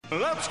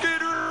Let's get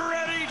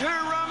ready to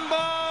rumble!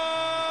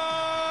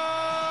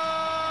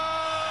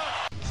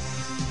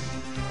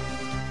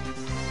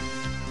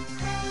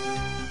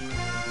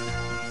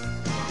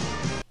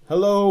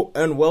 Hello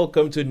and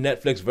welcome to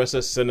Netflix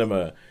vs.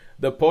 Cinema,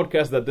 the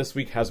podcast that this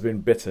week has been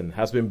bitten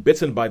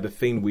by the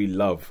thing we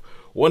love.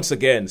 Once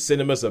again,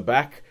 cinemas are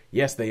back.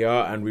 Yes, they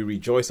are, and we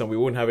rejoice, and we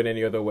wouldn't have it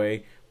any other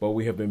way, but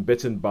we have been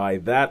bitten by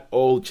that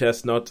old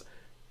chestnut,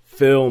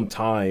 film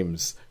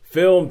timings,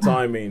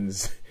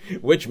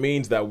 which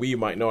means that we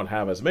might not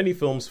have as many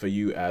films for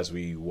you as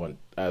we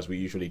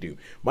usually do.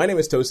 My name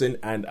is Tosin,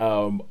 and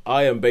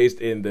I am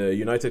based in the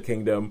United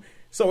Kingdom,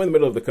 somewhere in the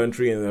middle of the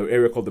country, in an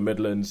area called the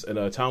Midlands, in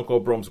a town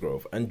called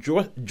Bromsgrove. And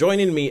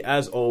joining me,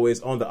 as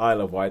always, on the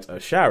Isle of Wight are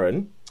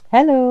Sharon.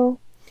 Hello.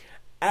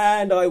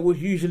 And I would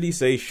usually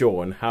say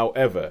Sean.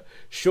 However,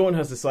 Sean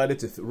has decided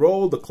to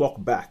roll the clock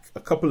back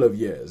a couple of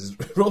years.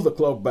 Roll the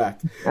clock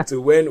back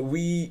to when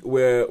we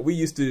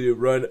used to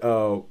run,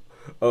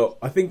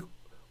 I think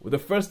the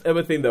first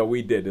ever thing that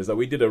we did is that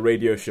we did a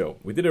radio show.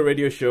 We did a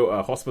radio show,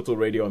 a hospital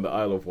radio on the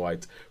Isle of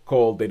Wight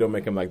called They Don't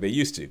Make Them Like They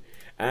Used To.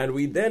 And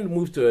we then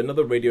moved to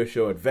another radio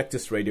show at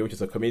Vectis Radio, which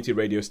is a community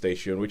radio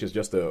station, which is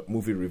just a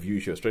movie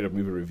review show, straight up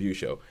movie review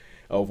show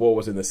of what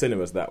was in the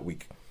cinemas that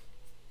week.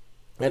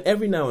 And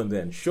every now and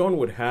then, Sean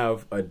would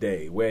have a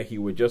day where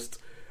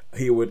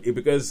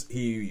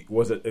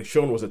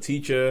Sean was a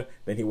teacher,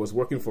 then he was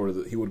working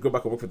he would go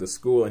back and work for the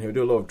school, and he would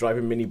do a lot of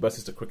driving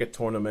minibuses to cricket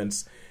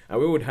tournaments, and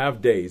we would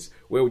have days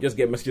where we would just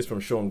get messages from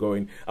Sean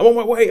going, I'm on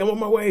my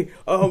way,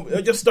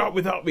 just start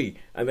without me.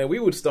 And then we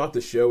would start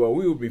the show, and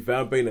we would be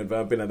vamping, and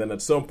then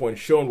at some point,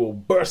 Sean will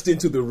burst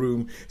into the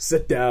room,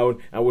 sit down,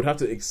 and would have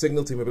to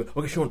signal to him,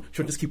 okay, Sean,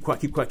 just keep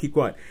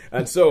quiet.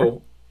 And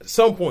so At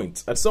some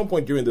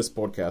point during this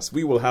podcast,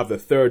 we will have the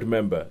third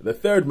member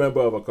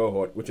of a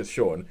cohort, which is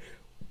Sean,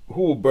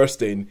 who will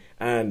burst in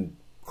and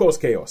cause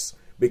chaos,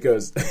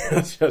 because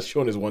that's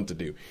Sean is one to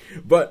do.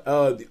 But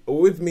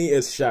with me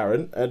is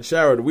Sharon, and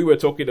Sharon, we were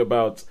talking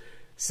about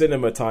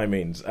cinema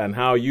timings and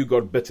how you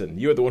got bitten.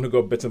 You were the one who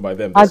got bitten by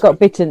them. I got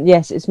bitten,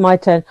 yes, it's my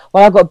turn.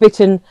 Well, I got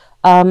bitten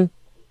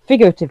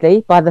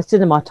figuratively by the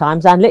cinema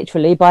times and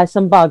literally by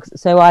some bugs.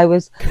 So I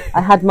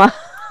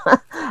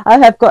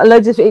have got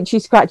loads of itchy,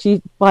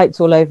 scratchy bites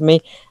all over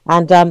me,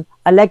 and a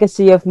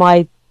legacy of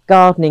my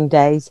gardening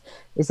days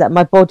is that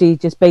my body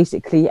just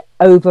basically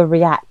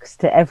overreacts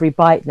to every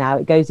bite now.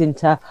 It goes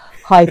into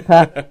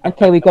hyper,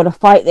 okay, we've got to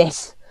fight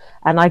this,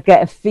 and I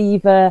get a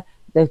fever,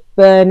 the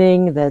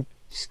burning, the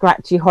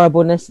scratchy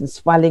horribleness and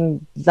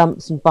swelling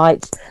lumps and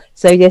bites.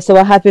 So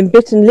I have been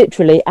bitten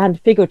literally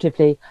and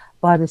figuratively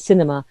by the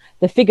cinema.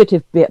 The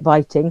figurative bit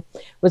biting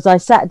was I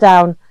sat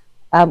down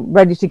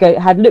ready to go,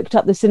 had looked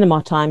up the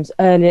cinema times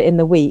earlier in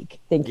the week,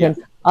 thinking,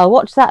 I'll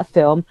watch that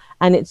film,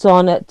 and it's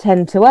on at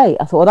 10 to 8.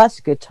 I thought, well, that's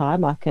a good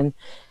time. I can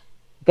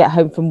get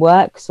home from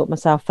work, sort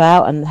myself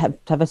out, and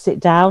have a sit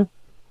down,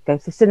 go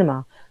to the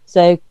cinema.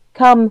 So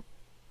come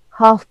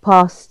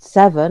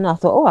 7:30, I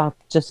thought, I'll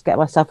just I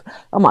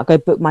might go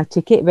book my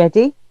ticket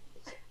ready.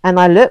 And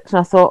I looked and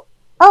I thought,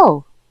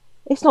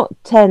 it's not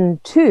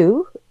 10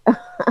 to.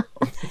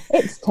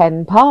 It's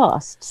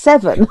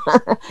 7:10.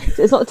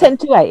 So it's not 10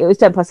 to 8, it was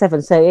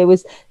 7:10. So it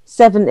was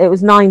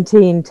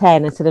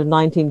 19:10 instead of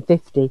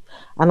 19:50.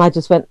 And I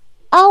just went,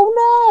 oh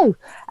no.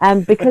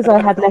 And because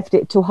I had left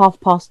it till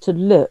 7:30 to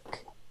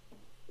look,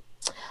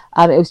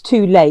 it was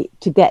too late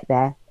to get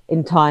there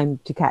in time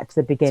to catch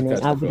the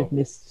beginning. I would have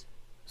missed.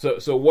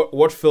 So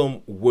what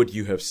film would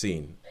you have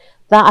seen?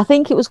 That, I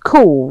think it was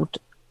called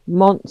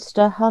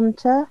Monster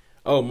Hunter.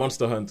 Oh,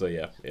 Monster Hunter,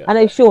 yeah. I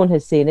know Sean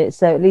has seen it,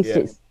 so at least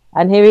it's...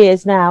 And here he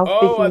is now.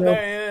 Oh, and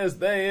there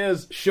he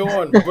is.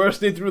 Sean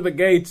bursting through the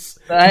gates.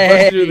 Hello.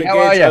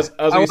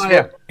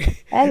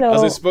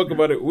 As we spoke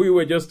about it, we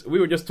were just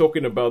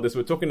talking about this.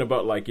 We're talking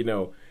about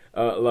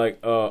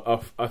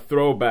a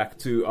throwback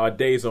to our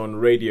days on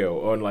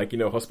radio, on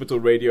hospital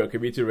radio,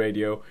 community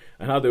radio,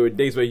 and how there were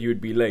days where you would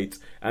be late,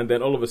 and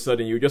then all of a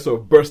sudden you just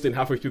sort of burst in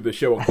halfway through the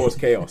show and cause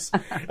chaos.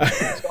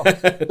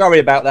 Sorry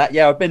about that.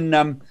 Yeah, I've been.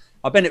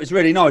 It was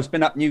really nice.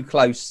 Been up New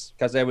Close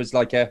because there was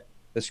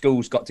the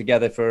schools got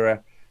together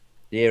for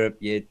year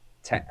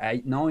 10,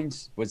 8,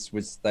 9s.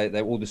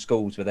 All the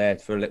schools were there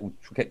for a little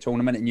cricket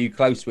tournament at New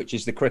Close, which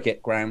is the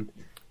cricket ground,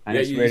 and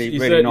it's really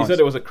nice. You said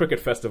it was a cricket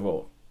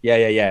festival.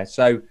 Yeah.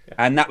 So,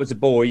 and that was the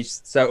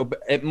boys. So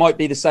it might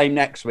be the same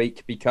next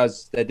week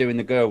because they're doing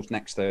the girls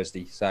next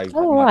Thursday. So,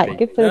 all right,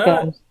 good for the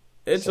girls.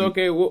 It's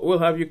okay. We'll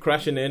have you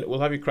crashing in.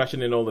 We'll have you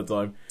crashing in all the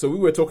time. So we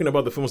were talking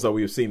about the films that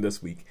we've seen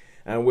this week,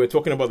 and we're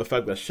talking about the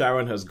fact that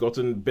Sharon has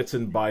gotten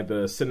bitten by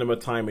the cinema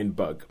timing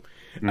bug.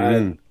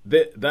 And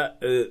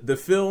the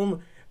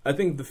film, I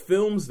think the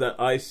films that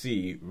I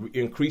see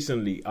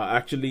increasingly are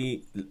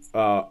actually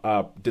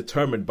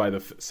determined by the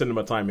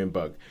cinema timing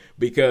bug,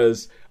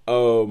 because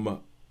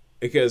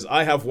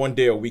I have one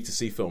day a week to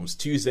see films.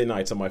 Tuesday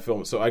nights are my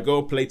films, so I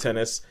go play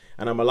tennis,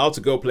 and I'm allowed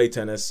to go play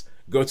tennis,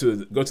 go to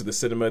the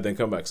cinema, then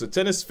come back. So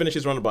tennis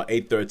finishes around about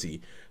 8:30.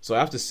 So I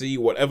have to see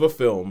whatever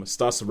film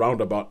starts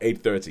around about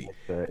 8:30.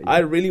 I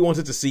really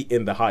wanted to see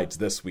In the Heights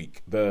this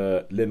week,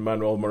 the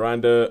Lin-Manuel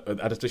Miranda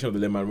adaptation of the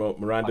Lin-Manuel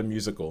Miranda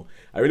musical.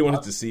 I really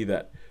wanted to see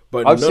that,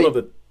 but none of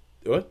the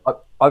what?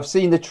 I've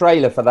seen the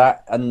trailer for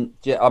that, and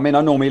I mean,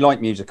 I normally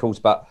like musicals,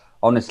 but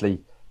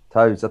honestly,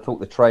 Toads, I thought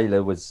the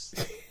trailer was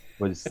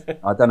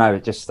I don't know.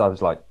 I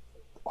was like,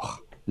 oh,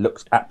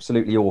 looks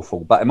absolutely awful.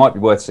 But it might be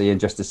worth seeing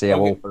just to see how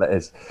awful it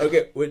is.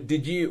 Okay, what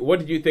did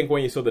you think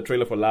when you saw the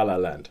trailer for La La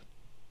Land?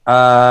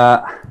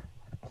 I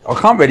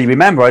can't really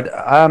remember.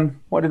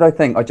 What did I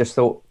think? I just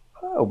thought,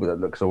 oh, well, that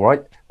looks all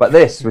right. But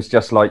this was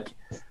just like,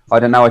 I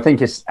don't know. I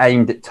think it's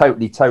aimed at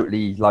totally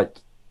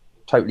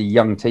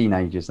young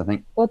teenagers, I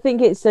think. Well, I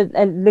think it's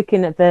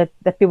looking at the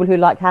people who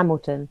like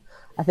Hamilton.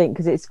 I think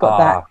because it's got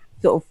that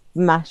sort of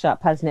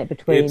mashup, hasn't it?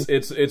 Between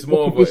it's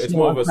more of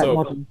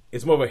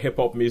a hip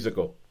hop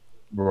musical,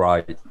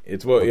 right?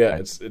 It's more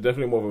it's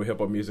definitely more of a hip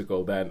hop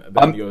musical than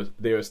your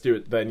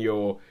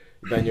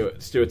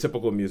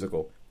stereotypical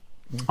musical.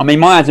 I mean,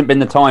 mine hasn't been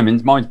the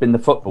timings. Mine's been the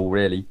football,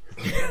 really.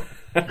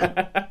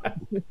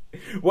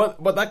 Well,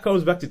 but that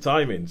comes back to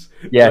timings.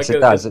 Yes, it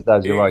does.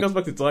 You're right. It comes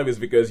back to timings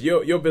because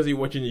you're busy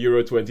watching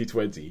Euro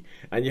 2020,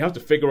 and you have to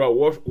figure out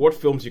what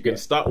films you can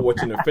start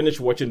watching and finish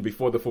watching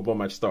before the football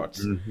match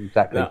starts.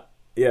 Exactly.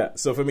 Now,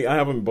 so for me, I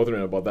haven't been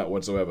bothering about that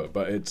whatsoever.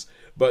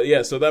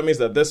 So that means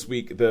that this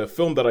week the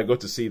film that I got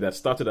to see that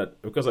started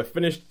because I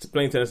finished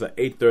playing tennis at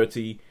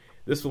 8:30.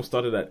 This film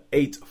started at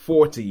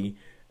 8:40.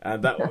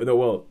 And that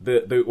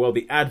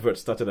the advert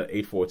started at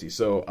 8:40,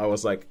 so I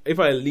was like, if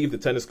I leave the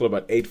tennis club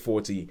at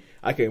 8:40,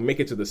 I can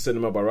make it to the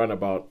cinema by around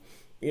about,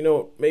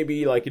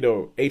 maybe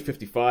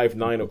 8:55,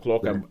 9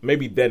 o'clock, and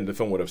maybe then the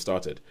film would have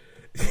started.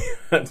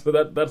 And so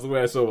that's the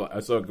way I saw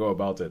it go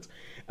about it.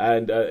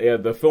 And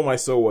the film I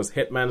saw was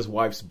Hitman's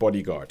Wife's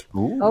Bodyguard.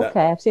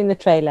 Okay, I've seen the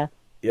trailer.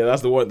 Yeah,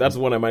 that's the one. That's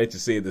the one I managed to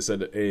see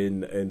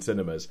in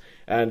cinemas.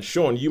 And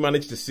Sean, you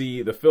managed to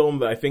see the film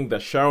that I think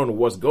that Sharon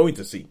was going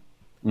to see.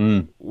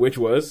 Which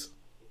was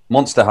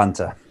Monster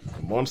Hunter.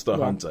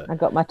 Hunter. I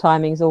got my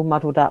timings all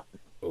muddled up.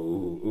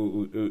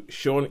 Ooh.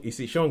 Sean, you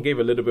see, Sean gave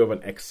a little bit of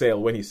an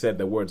exhale when he said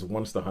the words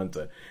Monster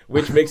Hunter,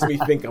 which makes me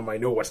think I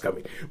might know what's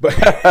coming. But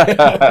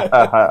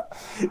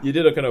you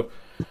did a kind of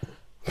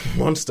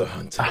Monster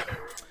Hunter.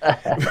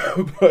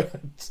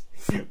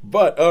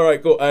 but all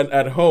right, cool. And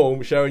at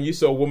home, Sharon, you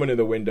saw Woman in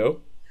the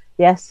Window.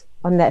 Yes,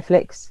 on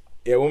Netflix.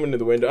 Yeah, Woman in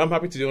the Window. I'm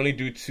happy to only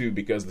do 2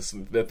 because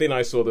the thing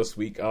I saw this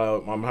week,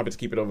 I'm happy to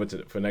keep it over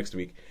for next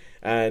week.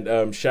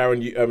 And Sean,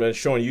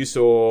 you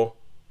saw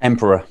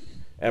Emperor.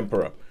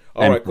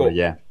 All right, cool.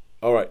 Yeah.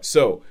 All right,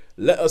 so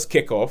let us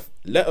kick off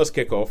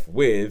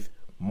with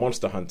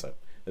Monster Hunter.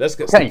 Let's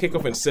kick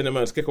off in cinema.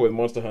 Let's kick off with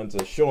Monster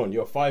Hunter. Sean,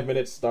 your 5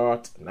 minutes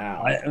start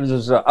now.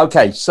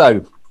 Okay,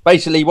 so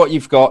basically, what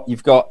you've got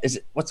is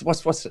it what's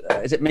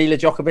is it Mila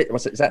Djokovic?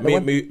 Is that the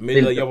one?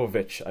 Mila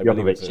Jovovich? I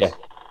believe it is. Yeah.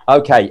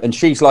 Okay, and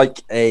she's like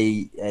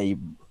a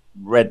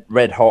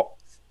red hot,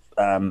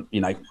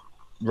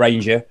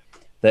 ranger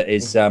that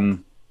is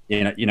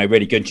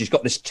really good. She's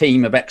got this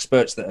team of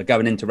experts that are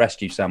going in to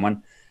rescue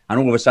someone, and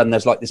all of a sudden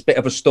there's like this bit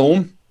of a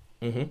storm.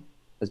 Mm-hmm.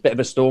 There's a bit of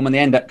a storm, and they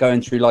end up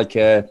going through like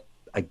a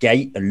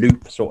gate, a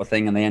loop sort of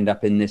thing, and they end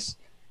up in this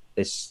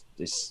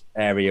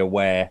area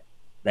where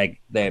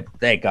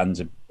their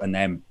guns and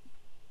their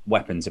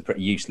weapons are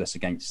pretty useless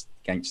against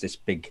this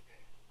big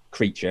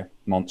creature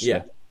monster.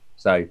 Yeah.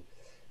 So.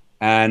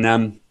 And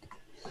I'm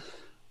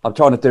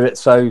trying to do it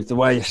so the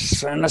way,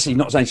 unless he's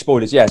not saying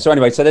spoilers. Yeah. So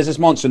anyway, so there's this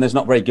monster and it's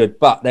not very good,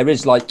 but there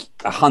is like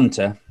a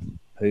hunter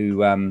who's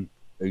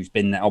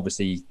been there,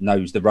 obviously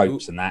knows the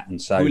ropes and that,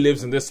 and so who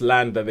lives in this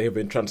land that they have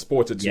been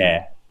transported to.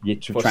 Yeah,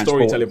 for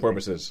storytelling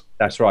purposes.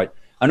 That's right.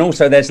 And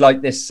also there's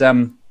like this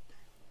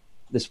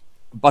this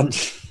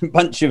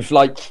bunch of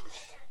like.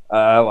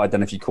 I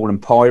don't know if you call them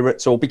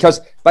pirates or because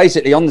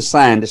basically on the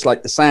sand, it's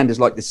like the sand is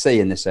like the sea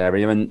in this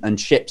area and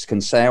ships can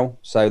sail.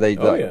 So they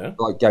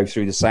like go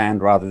through the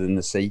sand rather than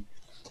the sea.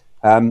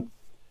 And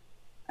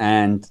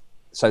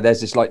so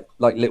there's this like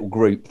little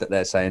group that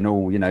they're saying,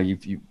 we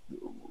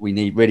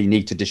really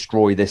need to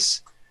destroy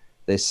this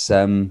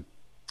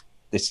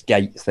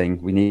gate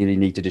thing. We really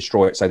need to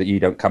destroy it so that you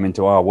don't come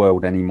into our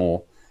world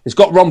anymore. It's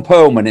got Ron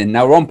Perlman in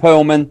now. Ron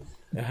Perlman,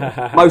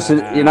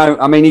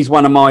 he's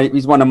one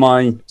of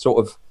my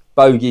sort of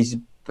bogeys.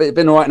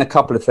 Been all right in a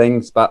couple of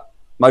things, but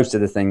most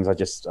of the things I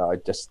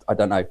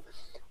don't know.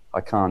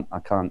 I can't.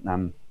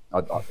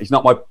 He's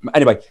not my.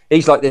 Anyway,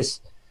 he's like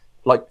this,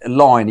 like a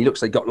lion. He looks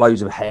like he's got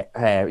loads of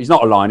hair. He's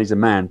not a lion. He's a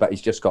man, but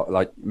he's just got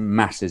like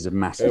masses of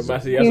masses.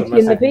 Beauty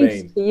and the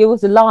Beast. He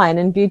was a lion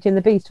in Beauty and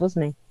the Beast,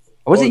 wasn't he?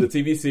 Was he? The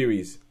TV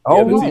series.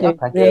 Oh, the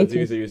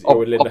TV series.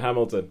 With Linda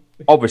Hamilton.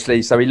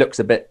 Obviously, so he looks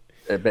a bit.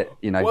 Well,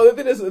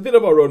 the thing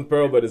about Ron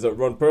Perlman is that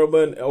Ron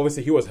Perlman,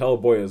 obviously, he was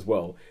Hellboy as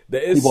well.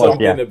 There is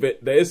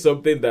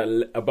something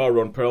that about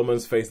Ron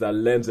Perlman's face that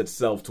lends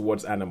itself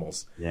towards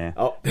animals. Yeah.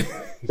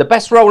 The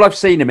best role I've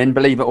seen him in,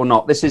 believe it or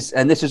not, this is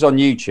on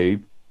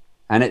YouTube,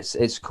 and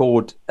it's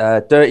called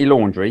Dirty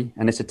Laundry,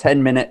 and it's a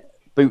 10-minute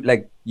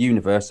bootleg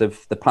universe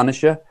of The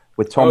Punisher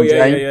with Tom Oh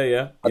yeah, Jane.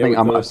 yeah. I think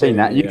with I've seen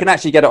that. yeah. You can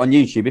actually get it on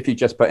YouTube if you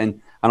just put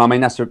in. And I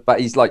mean, but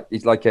he's like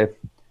a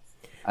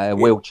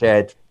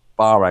wheelchaired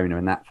bar owner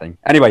and that thing.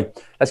 Anyway,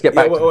 let's get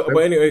back. But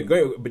anyway,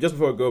 but just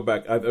before I go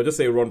back, I'll just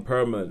say Ron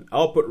Perlman.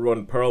 I'll put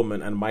Ron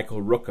Perlman and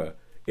Michael Rooker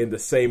in the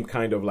same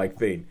kind of like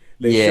thing.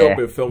 They show up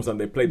in films and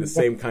they play the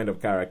same kind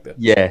of character.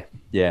 Yeah.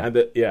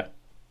 And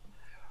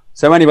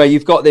So anyway,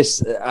 you've got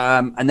this,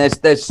 and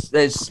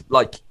there's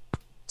like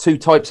two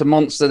types of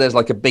monster. There's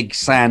like a big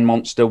sand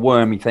monster,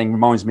 wormy thing.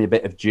 Reminds me a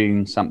bit of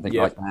Dune, something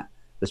like that.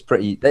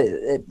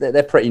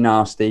 They're pretty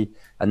nasty.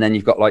 And then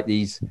you've got like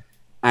these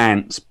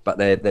ants, but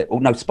they're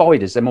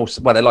spiders.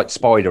 They're they're like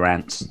spider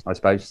ants, I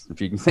suppose, if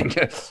you can think.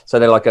 So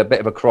they're like a bit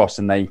of a cross,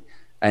 and they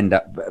end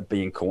up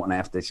being caught and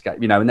have to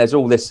escape. And there's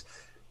all this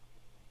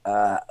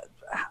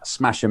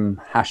smash them,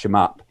 hash them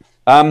up.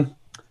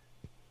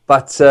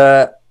 But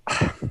I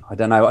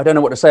don't know. I don't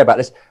know what to say about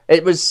this.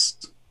 It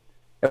wasn't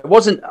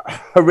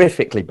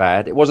horrifically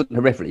bad. It wasn't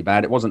like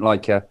it wasn't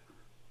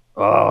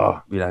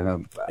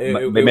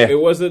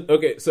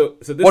okay. So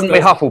this wasn't my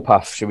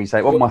Hufflepuff, should we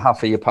say? Wasn't my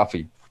Huffy a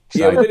Puffy? So.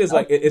 Yeah, but it is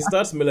like it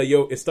stars Mila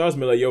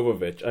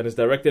Jovovich and is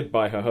directed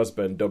by her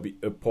husband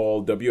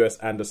Paul W.S.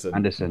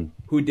 Anderson,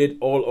 who did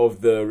all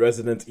of the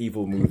Resident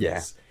Evil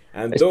movies,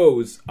 and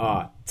those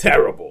are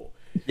terrible.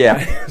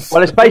 Yeah,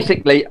 well, it's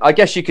basically, I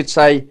guess you could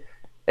say,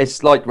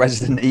 it's like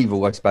Resident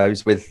Evil, I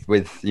suppose, with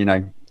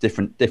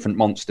different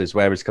monsters.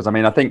 Whereas, because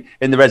I think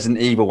in the Resident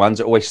Evil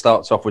ones, it always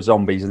starts off with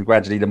zombies, and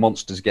gradually the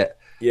monsters get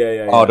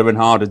harder and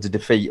harder to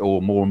defeat,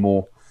 or more and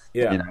more.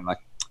 Yeah.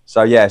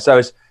 So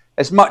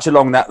it's much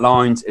along that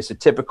lines. It's a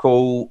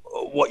typical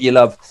what you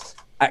love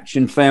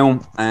action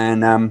film,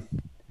 and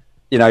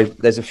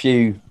there's a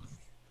few.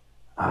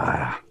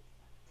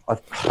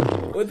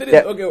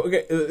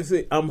 Okay.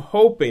 See, I'm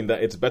hoping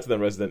that it's better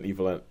than Resident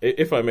Evil,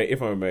 if I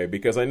may,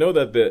 because I know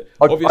that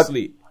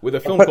with a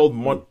film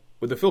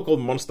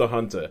called Monster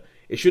Hunter,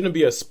 it shouldn't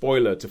be a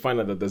spoiler to find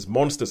out that there's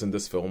monsters in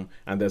this film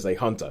and there's a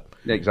hunter.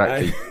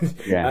 Exactly.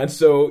 And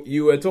so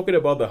you were talking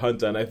about the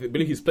hunter, and I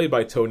believe he's played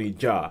by Tony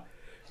Jaa.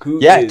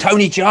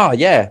 Tony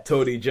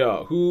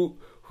Jaa, who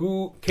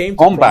came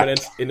to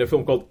prominence in a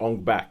film called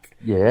Ong Bak.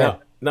 Yeah.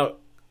 Now.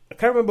 I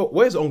can't remember,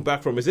 where's Ong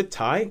Bak from? Is it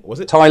Thai? Was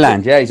it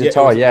Thailand? Yeah, he's a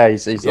Thai.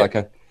 He's like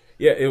a.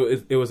 Yeah,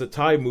 it was a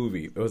Thai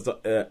movie. It was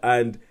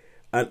and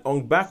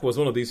Ong Bak was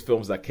one of these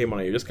films that came on,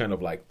 and you're just kind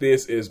of like,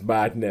 this is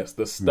madness.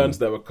 The stunts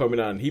that were coming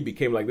out, and he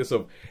became like this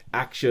sort of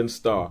action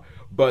star,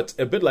 but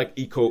a bit like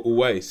Iko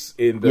Uwais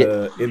in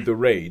the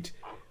Raid.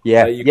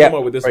 Yeah, you come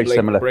out with this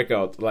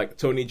breakout. Like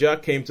Tony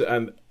Jaa came to,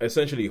 and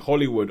essentially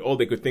Hollywood, all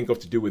they could think of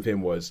to do with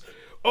him was,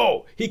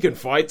 oh, he can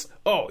fight.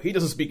 Oh, he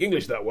doesn't speak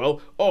English that well.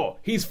 Oh,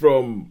 he's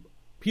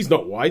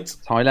not white.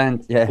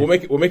 Thailand, yeah. We'll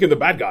make him the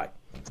bad guy.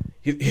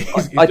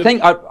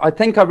 I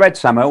think I read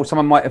somewhere, or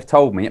someone might have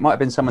told me. It might have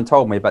been someone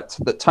told me, but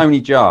that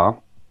Tony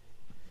Jaa,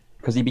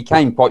 because he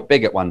became quite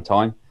big at one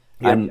time,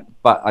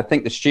 but I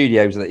think the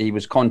studios that he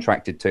was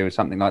contracted to or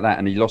something like that,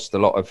 and he lost a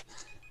lot of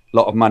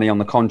money on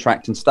the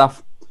contract and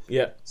stuff.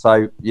 Yeah.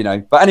 So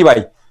but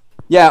anyway.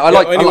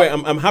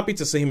 I'm happy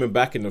to see him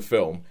back in the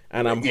film,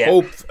 and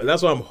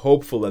that's why I'm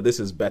hopeful that this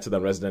is better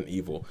than Resident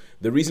Evil.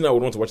 The reason I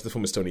would want to watch the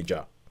film is Tony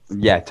Jaa.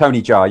 Yeah,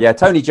 Tony Jaa. Yeah,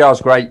 Tony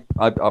Jaa's great.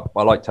 I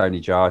like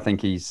Tony Jaa. I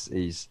think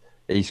he's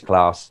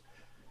class.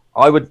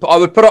 I would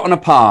put it on a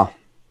par.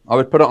 I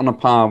would put it on a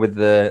par with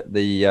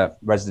the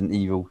Resident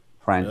Evil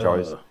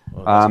franchise. That's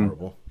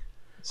horrible.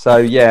 So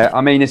yeah,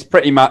 it's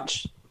pretty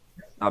much.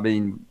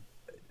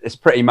 It's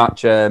pretty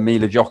much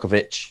Mila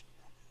Djokovic,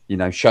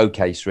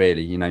 showcase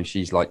really.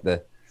 She's like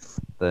the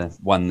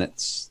one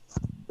that's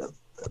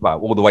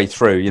all the way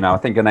through. I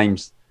think her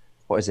name's.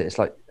 What is it? It's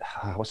like,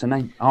 what's her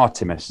name?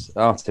 Artemis.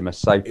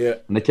 So, and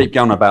they keep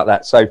going about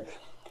that. So,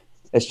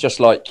 it's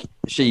just like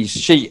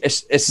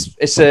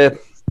it's a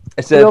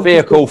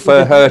vehicle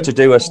for her to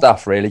do her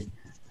stuff, really,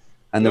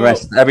 and the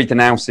rest, everything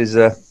else is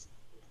in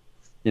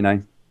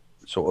the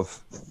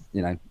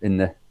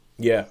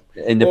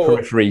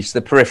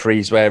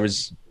peripheries,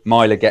 whereas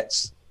Mila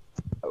gets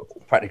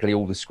practically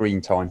all the screen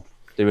time,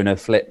 doing her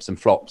flips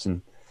and flops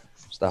and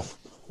stuff.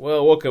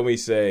 Well, what can we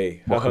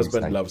say? Her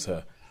husband loves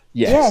her.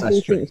 Yes,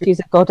 he thinks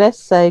she's a goddess,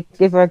 so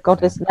give her a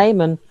goddess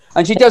name, and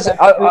she does.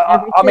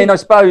 I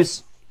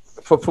suppose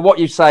for what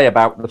you say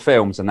about the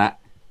films and that,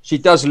 she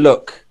does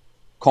look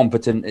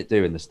competent at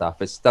doing the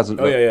stuff. It doesn't.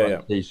 Do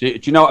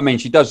you know what I mean?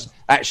 She does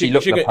actually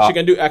look the part. She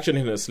can do action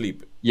in her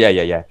sleep.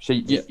 Yeah.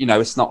 She,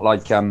 it's not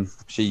like it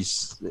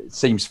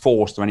seems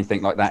forced or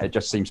anything like that. It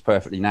just seems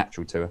perfectly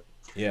natural to her.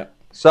 Yeah.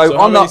 So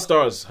how many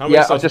stars? How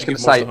many stars I was just going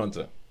to say,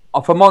 Hunter?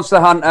 For Monster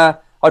Hunter,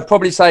 I'd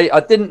probably say I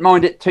didn't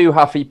mind it too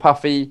huffy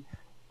puffy.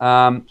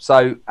 And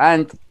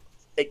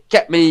it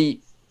kept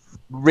me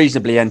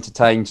reasonably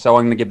entertained, so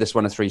I'm going to give this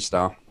one a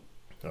 3-star.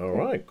 All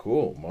right,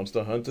 cool.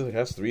 Monster Hunter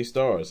has 3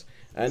 stars.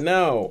 And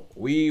now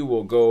we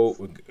will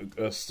go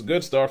a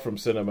good start from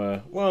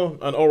cinema. Well,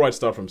 an all right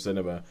start from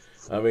cinema.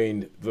 I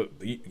mean,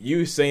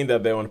 you saying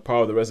that they're on par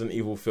with the Resident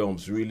Evil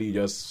films really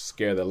just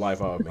scared the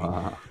life out of me.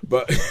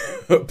 But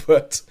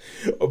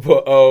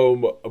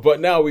but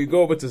now we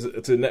go over to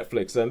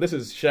Netflix, and this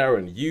is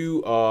Sharon.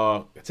 You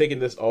are taking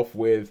this off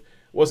with,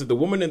 was it The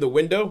Woman in the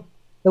Window?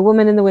 The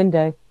Woman in the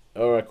Window.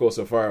 All right, cool.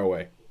 So far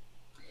away.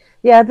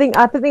 Yeah, I think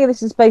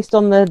this is based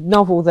on the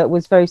novel that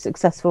was very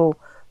successful.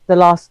 The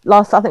last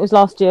I think it was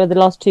last year. The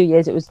last 2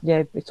 years, it was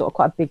sort of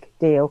quite a big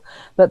deal.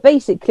 But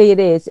basically,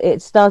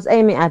 it stars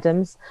Amy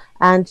Adams,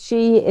 and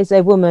she is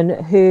a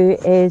woman who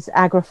is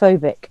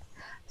agoraphobic.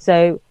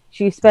 So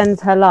she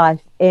spends her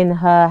life in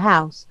her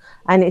house,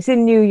 and it's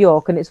in New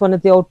York, and it's one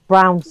of the old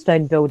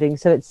brownstone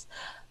buildings. So it's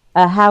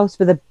a house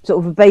with a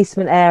sort of a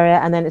basement area,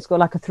 and then it's got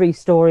like a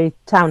 3-story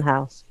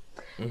townhouse.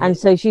 Mm-hmm. And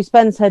so she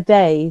spends her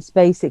days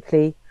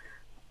basically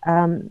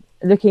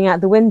looking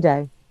out the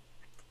window,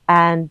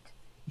 and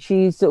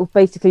she's sort of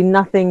basically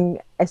nothing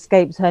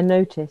escapes her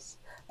notice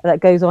that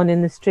goes on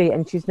in the street.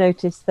 And she's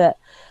noticed that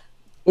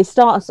it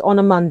starts on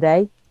a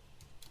Monday,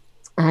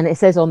 and it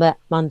says on that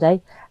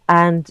Monday,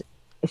 and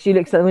she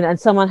looks at the window, and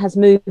someone has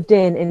moved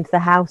into the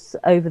house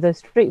over the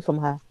street from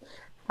her,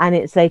 and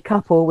it's a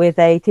couple with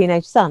a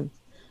teenage son.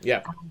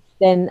 Yeah. And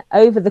then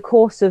over the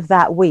course of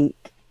that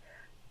week,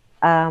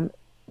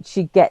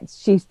 she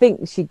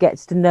thinks she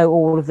gets to know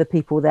all of the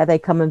people there. They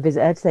come and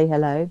visit her to say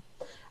hello.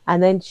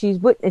 And then she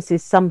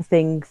witnesses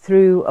something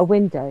through a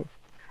window,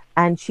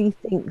 and she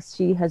thinks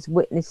she has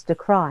witnessed a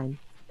crime.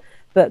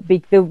 But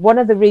one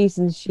of the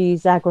reasons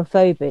she's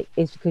agoraphobic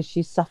is because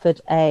she's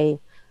suffered a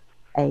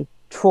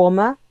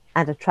trauma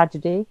and a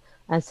tragedy,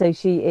 and so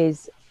she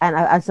is,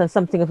 and so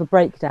something of a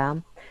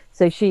breakdown.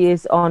 So she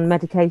is on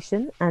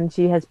medication, and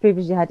she has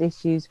previously had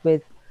issues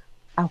with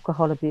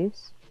alcohol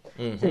abuse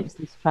since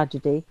this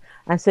tragedy.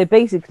 And so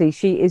basically,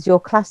 she is your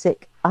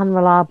classic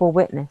unreliable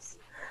witness.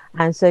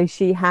 And so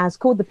she has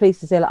called the police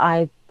to say,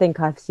 I think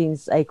I've seen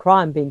a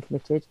crime being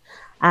committed.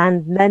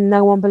 And then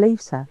no one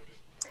believes her.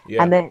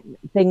 Yeah. And then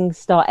things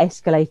start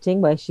escalating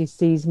where she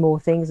sees more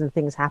things and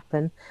things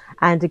happen.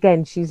 And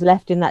again, she's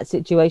left in that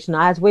situation,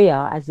 as we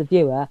are, as the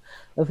viewer,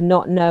 of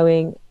not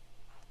knowing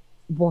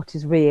what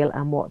is real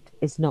and what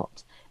is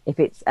not. If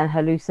it's a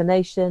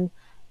hallucination,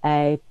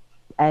 a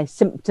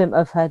symptom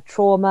of her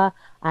trauma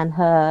and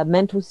her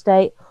mental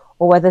state,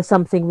 or whether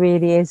something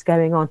really is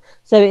going on.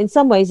 So in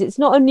some ways, it's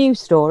not a new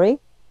story.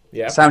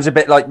 Yeah, sounds a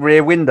bit like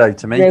Rear Window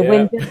to me. Rear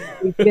Window,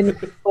 we've been there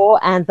before,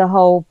 and the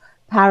whole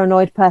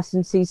paranoid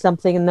person sees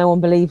something and no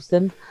one believes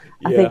them.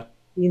 I think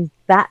in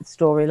that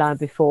storyline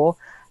before,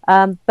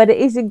 but it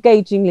is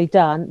engagingly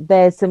done.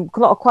 There's a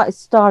lot of quite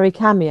starry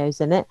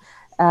cameos in it.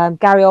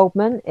 Gary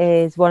Oldman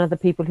is one of the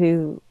people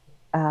who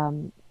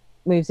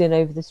moves in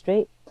over the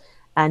street,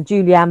 and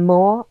Julianne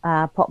Moore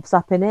pops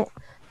up in it.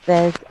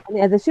 There's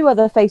a few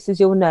other faces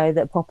you'll know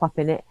that pop up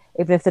in it,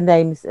 even if the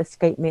names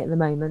escape me at the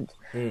moment.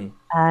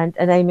 And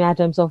Amy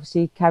Adams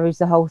obviously carries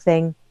the whole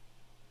thing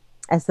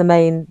as the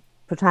main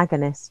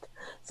protagonist.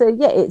 So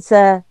yeah, it's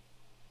a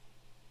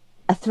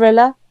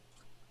thriller,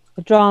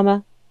 a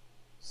drama,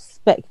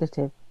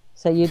 speculative.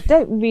 So you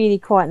don't really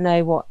quite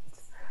know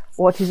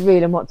what is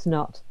real and what's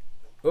not.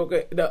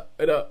 Okay, now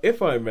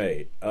if I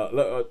may,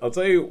 I'll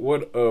tell you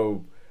what.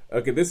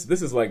 Okay, this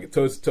is like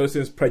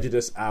Tosin's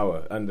prejudice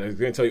hour, and I'm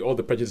going to tell you all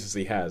the prejudices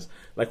he has.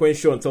 Like when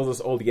Sean tells us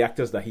all the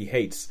actors that he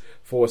hates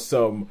for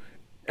some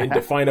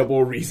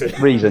indefinable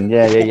reason.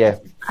 Yeah.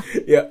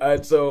 Yeah,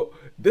 and so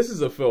this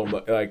is a film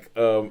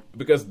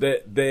because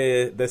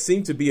there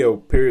seemed to be a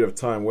period of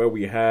time where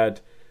we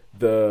had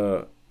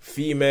the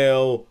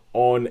female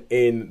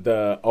in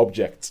the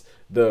object.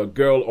 The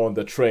Girl on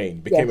the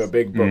Train became a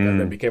big book and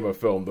then became a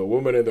film. The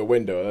Woman in the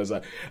Window. As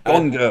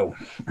Gone Girl.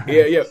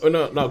 Yeah.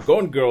 No,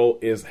 Gone Girl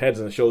is heads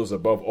and shoulders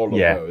above all of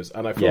those.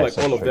 And I feel like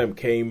all of them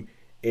came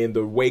in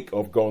the wake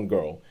of Gone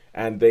Girl.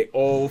 And they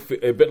all,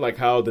 a bit like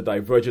how the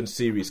Divergent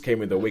series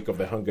came in the wake of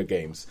the Hunger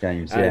Games.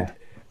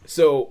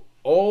 So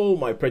all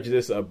my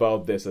prejudice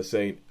about this are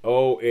saying,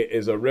 it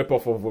is a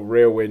ripoff of a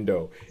Rear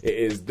Window. It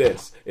is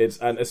this.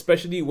 And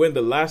especially when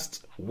the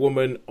last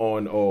woman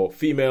on or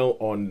female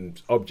on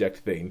object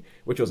thing,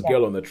 which was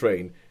Girl on the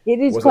Train. It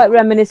is quite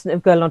reminiscent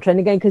of Girl on Train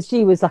again, because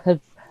she was like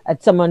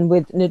someone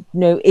with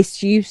no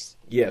issues.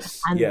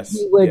 Yes. And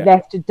you were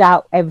left to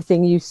doubt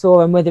everything you saw,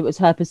 and whether it was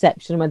her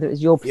perception, whether it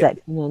was your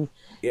perception. And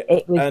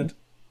it was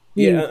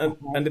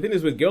and the thing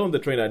is, with Girl on the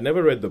Train, I'd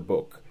never read the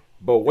book,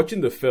 but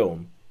watching the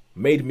film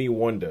made me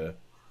wonder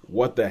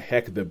what the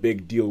heck the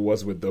big deal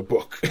was with the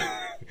book,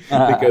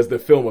 because the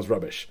film was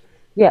rubbish.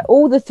 Yeah,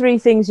 all the three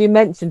things you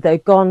mentioned, though,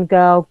 Gone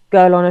Girl,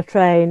 Girl on a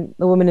Train,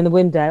 The Woman in the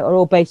Window, are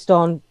all based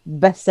on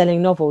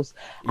best-selling novels.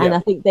 And I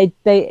think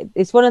they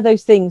it's one of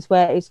those things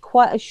where it's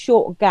quite a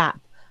short gap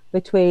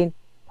between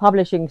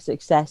publishing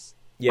success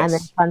and then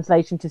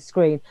translation to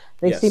screen.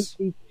 They seem to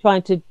be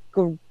trying to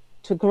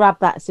grab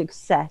that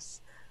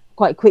success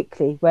quite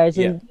quickly, whereas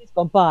in years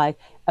gone by,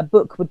 a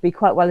book would be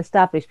quite well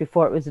established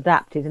before it was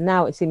adapted, and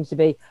now it seems to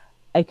be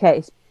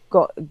okay.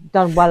 got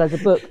done well as a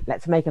book.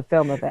 Let's make a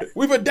film of it.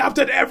 We've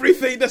adapted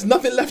everything. There's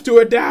nothing left to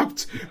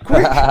adapt.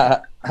 Quick,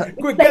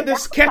 quick, get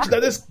this sketch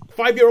that this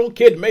 5-year-old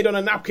kid made on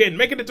a napkin.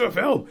 Make it into a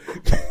film.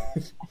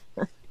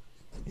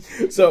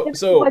 So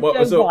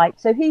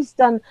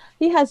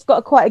he has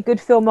got quite a good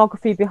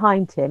filmography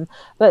behind him,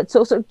 but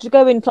sort of to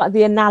go into like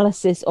the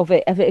analysis of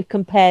it, if it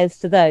compares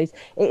to those,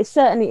 it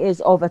certainly is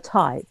of a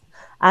type.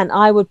 And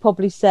I would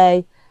probably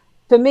say,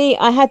 for me,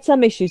 I had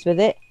some issues with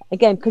it,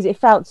 again, because it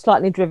felt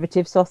slightly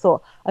derivative. So I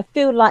thought, I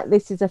feel like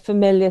this is a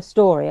familiar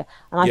story, and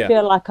I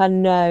feel like I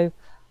know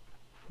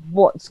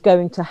what's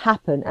going to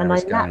happen. And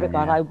in that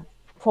regard, I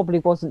probably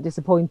wasn't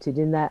disappointed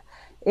in that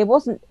it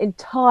wasn't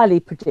entirely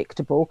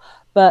predictable,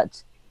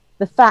 but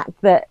the fact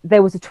that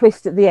there was a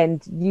twist at the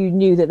end, you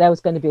knew that there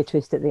was going to be a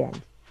twist at the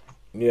end.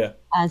 Yeah.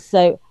 And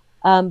so,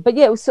 but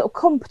yeah, it was sort of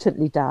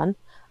competently done.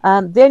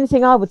 The only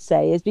thing I would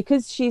say is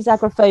because she's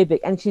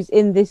agoraphobic and she's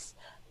in this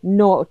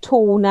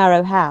tall,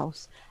 narrow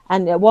house,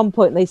 and at one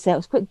point they say, it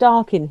was quite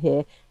dark in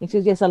here. And she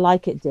goes, yes, I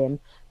like it dim.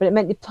 But it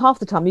meant that half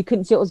the time you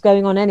couldn't see what was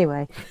going on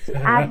anyway. So it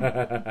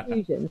added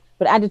confusion,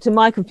 but it added to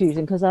my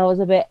confusion because I was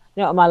a bit,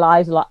 what my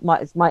lives like,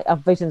 my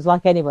visions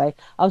like anyway.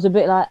 I was a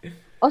bit like,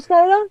 what's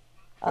going on?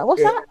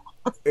 What's that?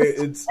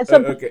 It's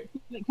okay.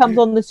 It comes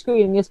on the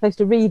screen and you're supposed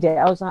to read it.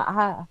 I was like,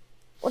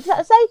 what does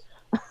that say?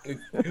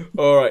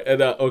 All right,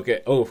 and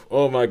okay.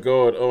 Oh my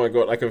god!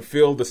 I can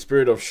feel the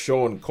spirit of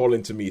Sean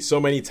calling to me.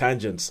 So many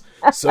tangents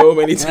we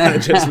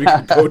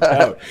can go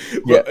down.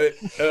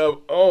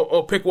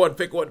 But, pick one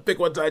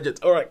tangent.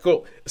 All right,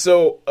 cool.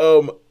 So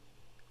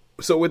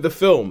with the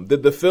film,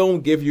 did the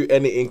film give you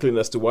any inkling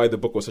as to why the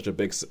book was such a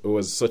big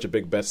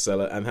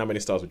bestseller, and how many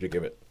stars would you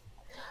give it?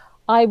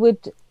 I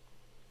would.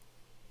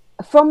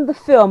 From the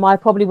film, I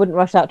probably wouldn't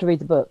rush out to read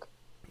the book.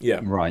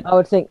 Yeah, right. I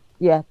would think,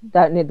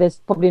 there's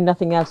probably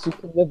nothing else you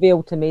can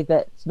reveal to me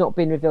that's not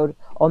been revealed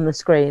on the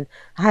screen.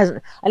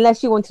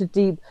 Unless you want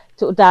to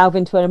sort of delve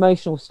into an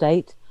emotional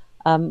state,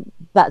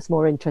 that's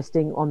more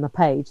interesting on the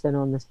page than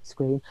on the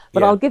screen.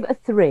 But I'll give it a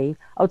 3.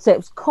 I would say it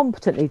was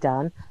competently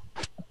done,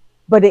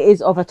 but it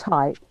is of a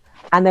type,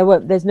 and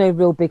there's no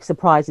real big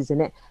surprises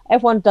in it.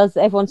 Everyone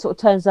sort of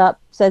turns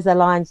up, says their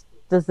lines,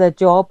 does their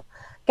job.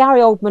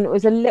 Gary Oldman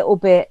was a little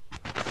bit,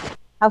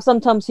 how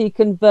sometimes he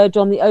can verge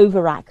on the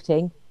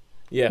overacting.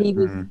 Yeah. He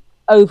was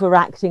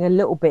overacting a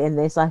little bit in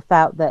this. I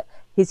felt that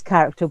his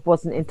character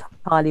wasn't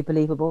entirely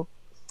believable.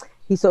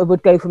 He sort of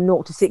would go from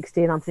 0 to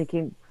 60, and I'm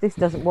thinking, this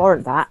doesn't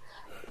warrant that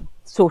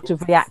sort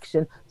of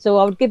reaction. So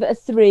I would give it a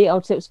 3. I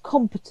would say it was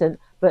competent,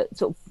 but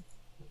sort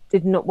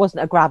of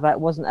wasn't a grabber. It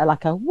wasn't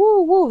like a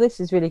whoa, this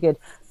is really good.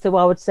 So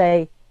I would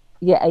say,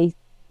 a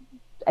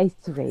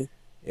 3.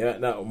 Yeah.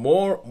 Now,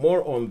 more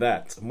on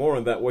that.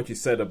 What you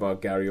said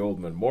about Gary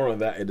Oldman. More on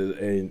that in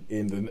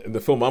the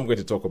film I'm going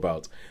to talk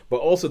about. But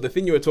also the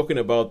thing you were talking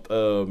about,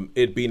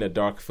 it being a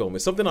dark film,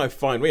 is something I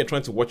find when you're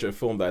trying to watch a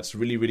film that's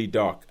really, really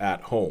dark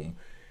at home.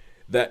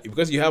 That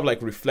because you have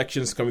like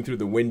reflections coming through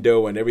the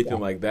window and everything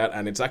like that,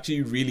 and it's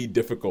actually really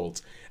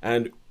difficult.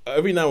 And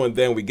every now and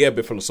then we get a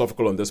bit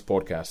philosophical on this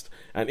podcast.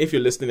 And if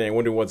you're listening and you're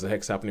wondering what the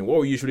heck's happening,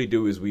 what we usually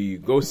do is we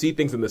go see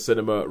things in the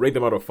cinema, rate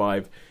them out of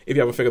 5. If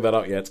you haven't figured that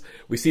out yet,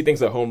 we see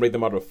things at home, rate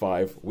them out of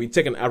 5. We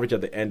take an average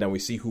at the end and we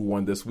see who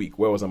won this week.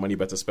 Where was our money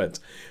better spent?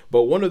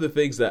 But one of the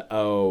things that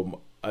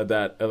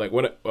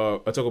when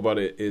I talk about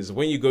it is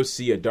when you go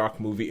see a dark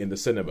movie in the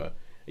cinema,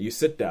 you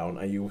sit down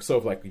and you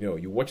sort of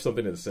you watch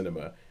something in the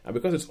cinema, and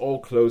because it's all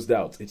closed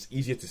out, it's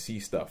easier to see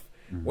stuff.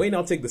 When you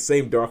now take the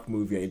same dark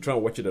movie and you try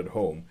and watch it at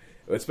home,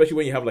 especially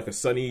when you have like a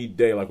sunny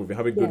day, like we've been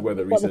having good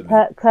weather recently.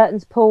 The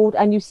curtains pulled,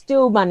 and you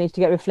still manage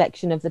to get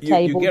reflection of the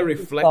table. You get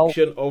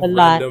reflection of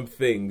random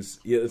things.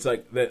 Yeah, it's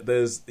like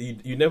there's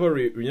you never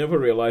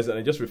realize that,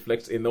 and it just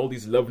reflects in all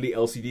these lovely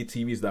LCD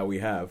TVs that we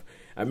have,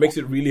 and makes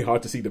it really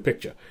hard to see the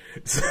picture.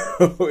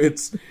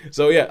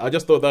 I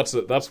just thought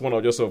that's one.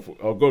 I'll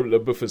go a little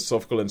bit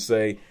philosophical and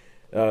say,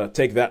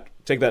 take that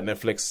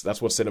Netflix.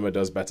 That's what cinema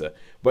does better.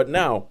 But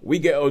now we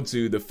get on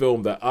to the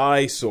film that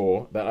I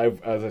saw,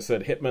 as I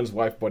said, Hitman's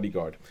Wife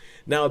Bodyguard.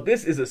 Now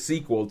this is a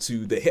sequel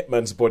to The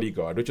Hitman's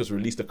Bodyguard, which was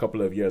released a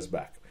couple of years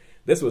back.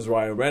 This was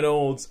Ryan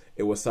Reynolds.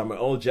 It was Samuel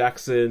L.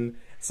 Jackson.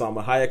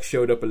 Salma Hayek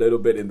showed up a little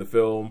bit in the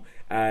film,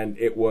 and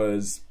it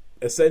was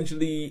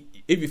essentially,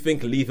 if you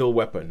think Lethal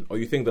Weapon, or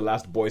you think The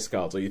Last Boy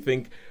Scouts, or you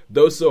think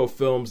those sort of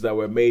films that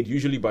were made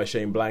usually by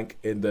Shane Black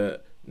in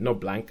the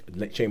late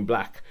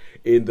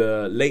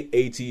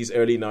 80s,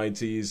 early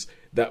 90s,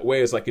 that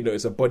way it's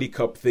it's a buddy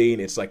cop thing,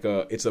 it's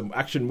an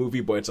action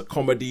movie, but it's a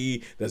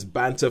comedy, there's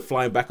banter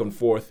flying back and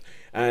forth,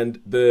 and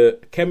the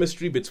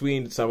chemistry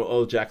between Samuel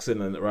L.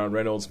 Jackson and Ryan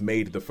Reynolds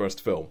made the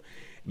first film.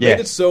 It made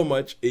it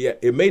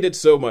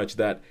so much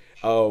that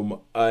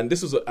and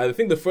this was, I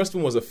think the first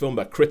one was a film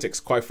that critics,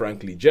 quite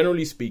frankly,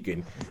 generally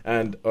speaking,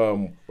 and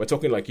we're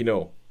talking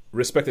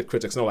respected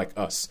critics, not like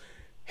us,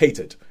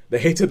 hated. They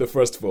hated the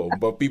first film,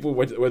 but people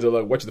went to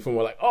watch the film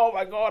were like, oh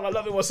my god, I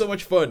love it, it was so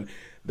much fun.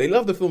 They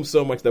loved the film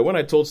so much that when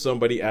I told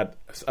somebody at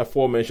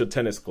aforementioned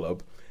tennis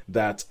club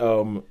that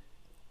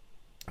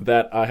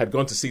that I had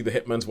gone to see The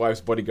Hitman's Wife's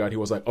Bodyguard, he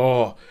was like,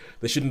 "Oh,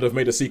 they shouldn't have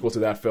made a sequel to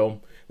that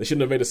film. They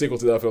shouldn't have made a sequel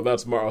to that film."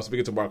 That's Mark. I was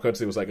speaking to Mark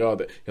Hudson. He was like, "Oh,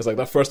 he was like,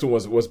 that first one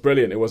was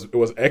brilliant. It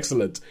was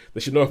excellent.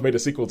 They should not have made a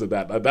sequel to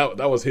that."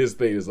 That was his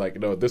thing. Is like,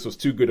 no, this was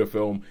too good a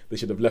film. They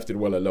should have left it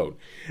well alone.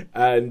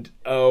 And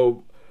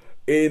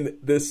in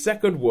the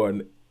second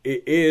one,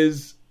 it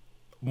is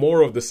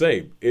more of the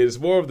same. It is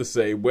more of the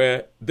same,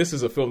 where this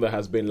is a film that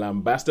has been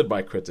lambasted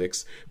by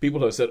critics.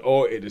 People have said,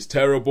 "Oh, it is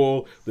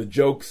terrible. The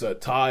jokes are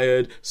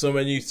tired. So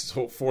many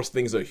forced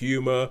things of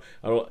humor."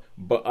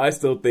 But I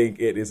still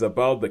think it is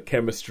about the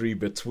chemistry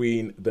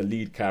between the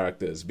lead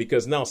characters,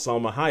 because now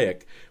Salma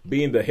Hayek,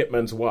 being the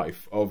hitman's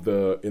wife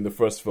in the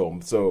first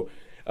film, so.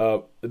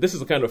 This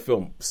is a kind of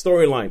film.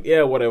 Storyline,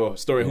 yeah, whatever.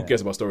 Who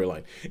cares about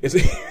storyline?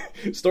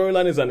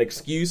 Storyline is an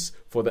excuse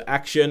for the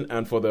action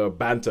and for the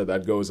banter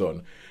that goes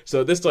on.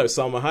 So this time,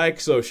 Salma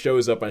Hayek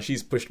shows up and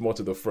she's pushed more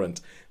to the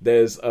front.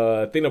 There's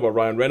a thing about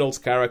Ryan Reynolds'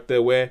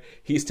 character where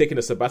he's taken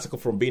a sabbatical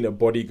from being a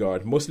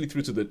bodyguard, mostly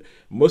due to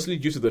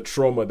the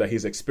trauma that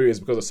he's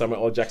experienced because of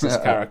Samuel L. Jackson's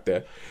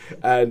character.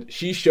 And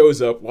she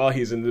shows up while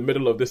he's in the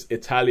middle of this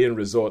Italian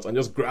resort and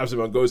just grabs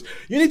him and goes,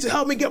 "You need to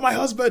help me get my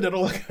husband," and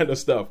all that kind of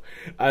stuff.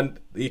 And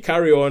you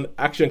carry on,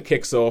 action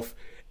kicks off,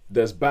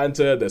 there's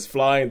banter, there's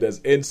flying, there's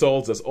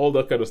insults, there's all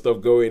that kind of stuff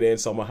going in.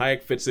 Salma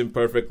Hayek fits in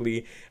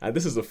perfectly, and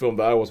this is a film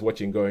that I was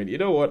watching going, you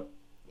know what,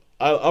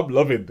 I'm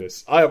loving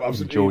this. I am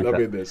absolutely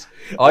loving this.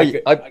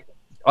 I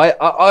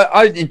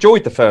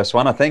enjoyed the first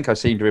one. I think I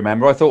seem to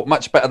remember. I thought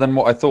much better than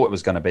what I thought it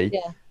was going to be.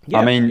 Yeah.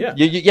 I mean,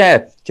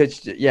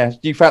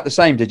 you felt the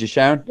same, did you,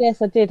 Sharon?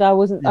 Yes, I did. I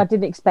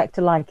didn't expect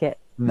to like it.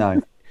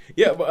 No.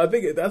 Yeah, but I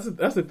think that's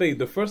the thing.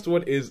 The first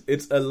one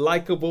it's a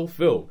likable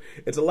film.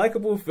 It's a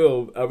likable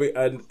film. I mean,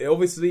 and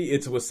obviously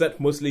it was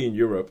set mostly in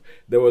Europe.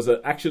 There was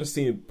an action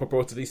scene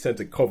purportedly set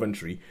in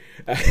Coventry,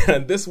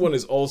 and this one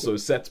is also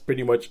set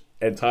pretty much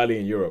entirely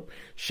in Europe.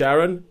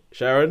 Sharon,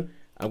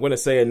 I'm going to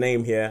say a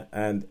name here,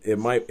 and it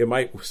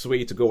might sway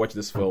you to go watch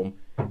this film.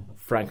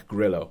 Frank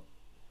Grillo.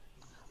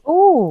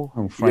 Oh,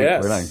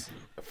 Frank Grillo.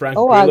 Frank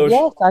Grillo.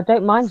 Yes, I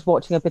don't mind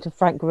watching a bit of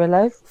Frank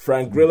Grillo.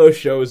 Frank Grillo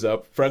shows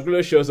up. Frank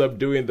Grillo shows up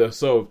doing the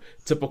sort of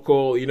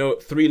typical,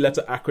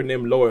 3-letter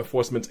acronym law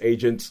enforcement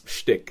agent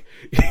shtick.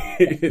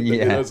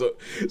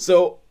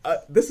 So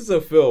this is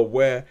a film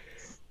where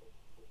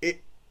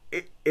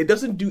it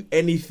doesn't do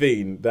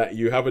anything that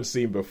you haven't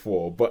seen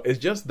before, but it's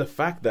just the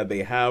fact that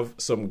they have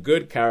some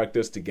good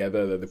characters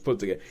together that they put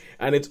together,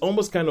 and it's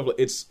almost kind of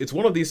it's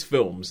one of these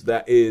films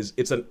that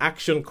it's an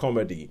action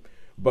comedy,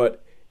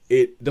 but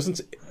it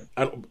doesn't.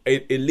 And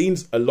it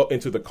leans a lot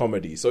into the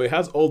comedy. So it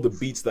has all the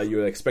beats that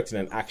you're expecting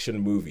in an action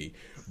movie,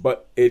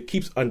 but it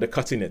keeps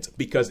undercutting it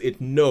because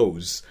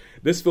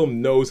this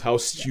film knows how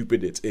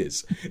stupid it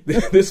is.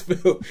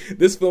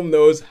 This film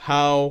knows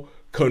how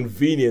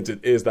convenient it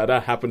is that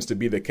happens to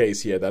be the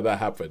case here, that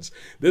happens.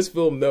 This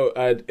film knows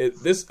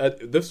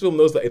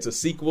that it's a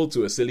sequel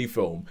to a silly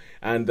film,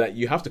 and that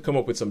you have to come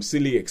up with some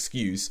silly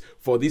excuse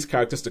for these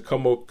characters to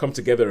come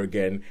together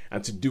again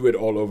and to do it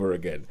all over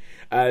again.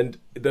 And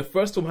the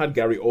first film had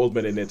Gary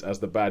Oldman in it as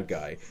the bad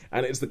guy,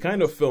 and it's the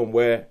kind of film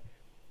where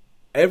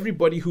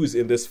everybody who's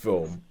in this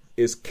film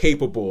is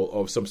capable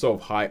of some sort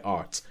of high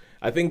art.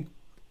 I think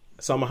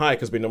Salma Hayek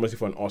has been nominated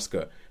for an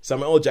Oscar.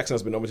 Samuel L. Jackson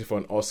has been nominated for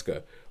an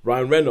Oscar.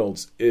 Ryan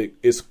Reynolds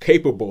is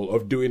capable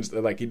of doing,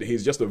 like,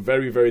 he's just a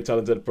very, very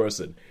talented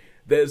person.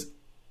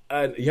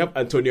 And you have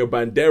Antonio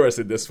Banderas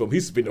in this film.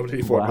 He's been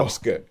nominated for an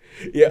Oscar.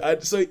 Yeah,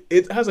 and so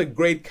it has a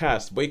great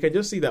cast, but you can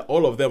just see that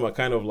all of them are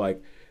kind of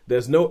like,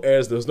 there's no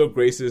airs, there's no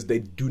graces. They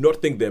do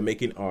not think they're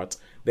making art.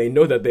 They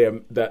know that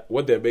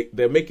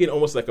they're making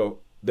almost like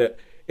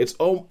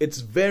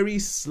it's very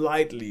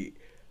slightly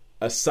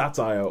a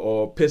satire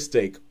or piss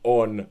take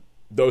on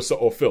those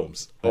sort of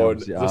films, on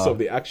the sort of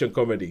the action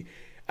comedy,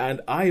 and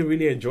I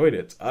really enjoyed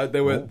it.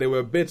 There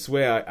were bits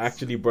where I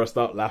actually burst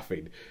out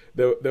laughing.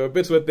 There were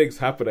bits where things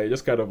happen, I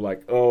just kind of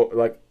like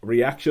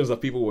reactions that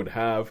people would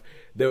have.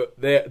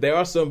 There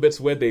are some bits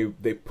where they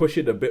push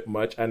it a bit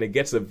much, and it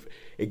gets a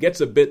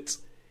bit.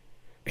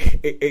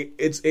 It's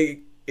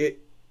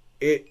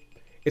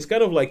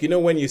kind of like,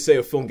 when you say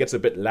a film gets a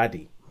bit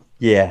laddie.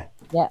 Yeah.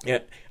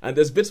 And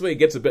there's bits where it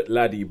gets a bit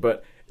laddie,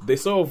 but they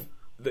sort of,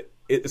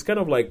 it's kind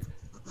of like,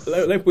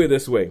 let me put it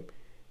this way.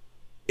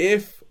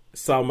 If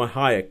Salma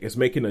Hayek is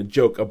making a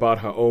joke about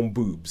her own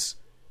boobs,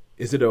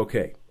 is it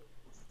okay?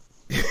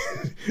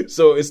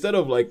 So instead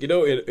of like,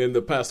 in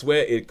the past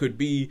where it could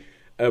be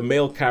a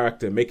male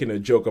character making a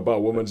joke about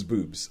a woman's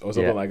boobs or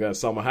something like that,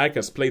 Salma Hayek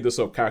has played those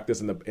sort of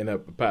characters in her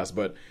past,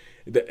 but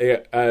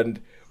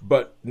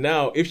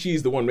now if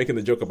she's the one making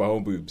the joke about her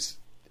own boobs,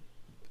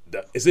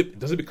 does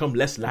it become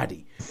less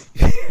laddie?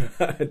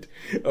 and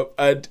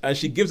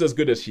she gives as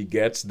good as she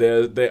gets.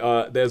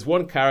 There's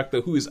one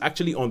character who is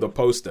actually on the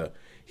poster.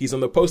 He's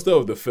on the poster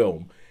of the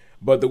film,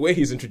 but the way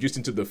he's introduced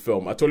into the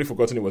film, I totally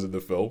forgotten he was in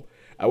the film.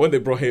 And when they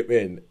brought him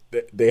in,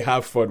 they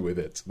have fun with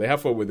it.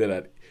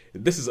 And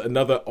this is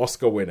another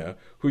Oscar winner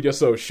who just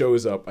sort of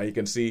shows up, and you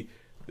can see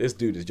this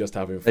dude is just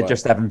having fun. They're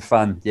just having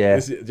fun, yeah.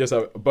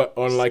 But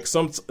unlike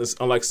some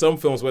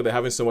films where they're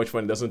having so much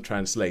fun, it doesn't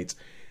translate.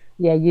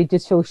 Yeah, you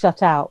just feel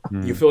shut out.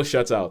 You feel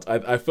shut out.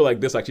 I feel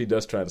like this actually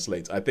does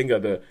translate. I think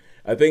that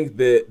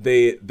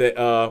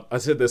I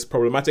said there's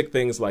problematic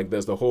things, like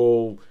there's the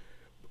whole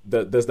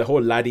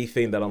laddie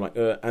thing that I'm like,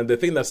 and the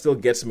thing that still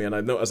gets me, and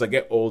I know as I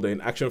get older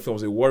in action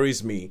films, it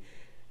worries me,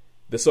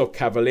 the sort of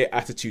cavalier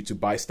attitude to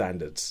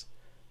bystanders.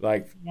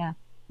 Like,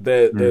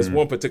 there's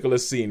one particular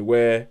scene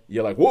where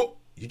you're like, whoa,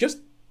 did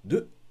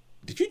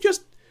you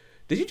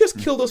just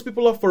kill those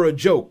people off for a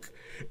joke?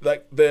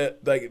 Like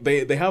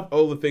they have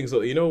all the things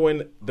that, you know,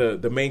 when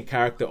the main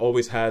character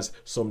always has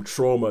some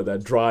trauma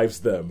that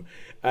drives them,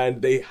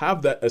 and they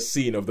have a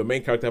scene of the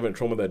main character having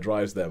trauma that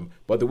drives them,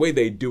 but the way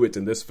they do it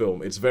in this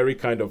film, it's very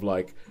kind of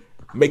like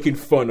making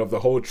fun of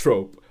the whole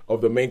trope of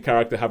the main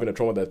character having a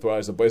trauma that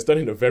drives them, but it's done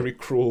in a very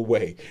cruel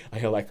way,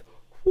 and you're like,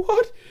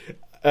 what?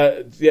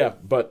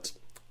 But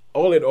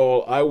all in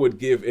all, I would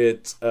give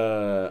it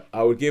a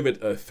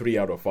 3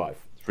 out of 5.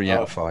 3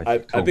 out of 5. I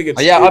think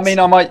it's. I mean,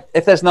 I might,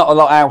 if there's not a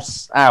lot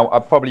else out, I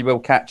probably will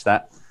catch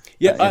that.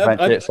 Yeah,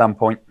 eventually at some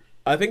point.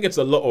 I think it's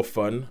a lot of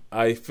fun.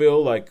 I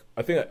feel like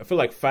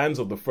fans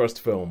of the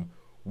first film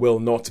will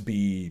not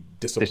be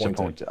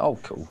disappointed. Oh,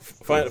 cool.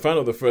 Fan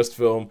of the first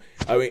film.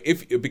 I mean,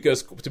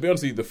 because to be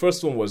honest with you, the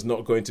first one was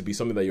not going to be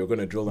something that you're going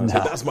to drill and say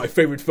that's my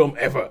favorite film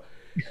ever.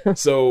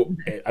 So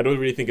I don't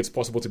really think it's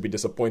possible to be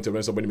disappointed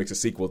when somebody makes a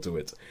sequel to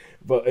it.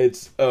 But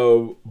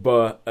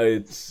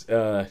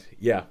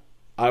yeah.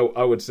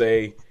 I would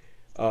say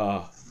 3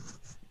 out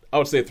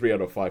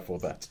of 5 for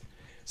that.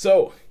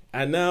 So,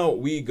 and now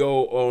we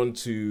go on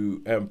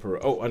to Emperor.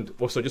 Oh, and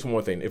also just one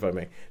more thing, if I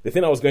may. The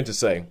thing I was going to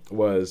say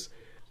was,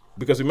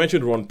 because we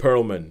mentioned Ron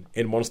Perlman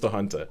in Monster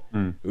Hunter,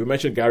 we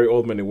mentioned Gary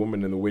Oldman in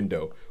Woman in the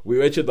Window, we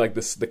mentioned like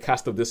the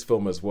cast of this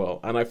film as well.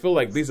 And I feel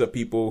like these are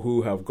people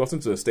who have gotten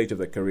to a stage of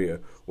their career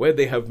where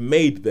they have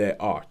made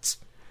their art.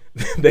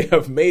 They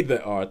have made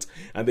their art,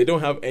 and they don't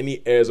have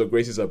any airs or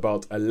graces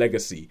about a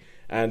legacy.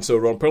 And so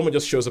Ron Perlman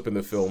just shows up in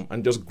the film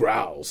and just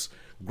growls,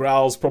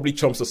 probably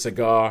chomps a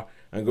cigar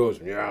and goes,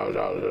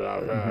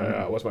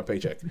 what's my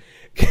paycheck?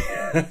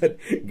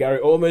 Gary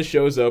Oldman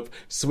shows up,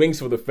 swings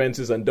for the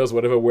fences, and does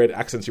whatever weird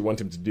accents you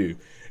want him to do.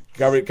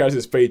 Gary carries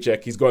his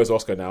paycheck. He's got his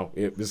Oscar now.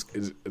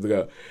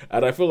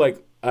 And I feel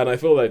like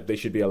they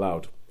should be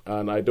allowed.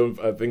 And I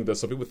think that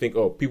some people think,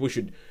 Robert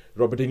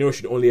De Niro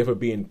should only ever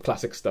be in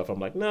classic stuff. I'm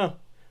like, nah,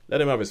 let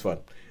him have his fun.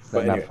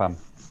 Let him have fun.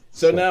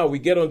 So now we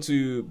go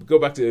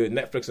back to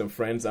Netflix and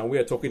Friends, and we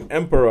are talking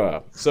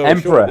Emperor. So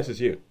Emperor, Sean, this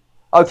is you.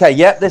 Okay,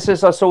 yeah,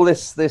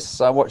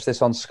 I watched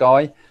this on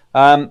Sky,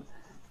 and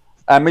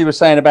we were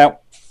saying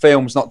about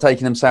films not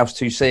taking themselves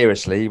too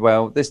seriously.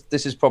 Well, this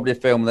is probably a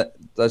film that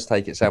does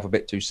take itself a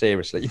bit too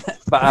seriously.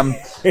 But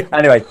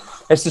anyway,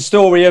 it's the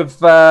story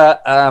of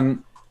I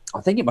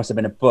think it must have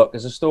been a book.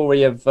 It's a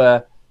story of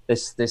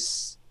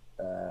this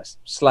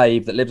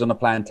slave that lives on a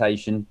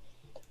plantation.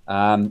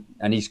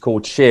 And he's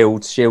called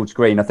Shields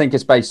Green. I think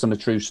it's based on a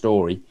true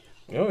story.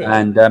 Oh, yeah.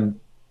 And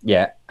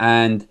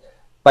and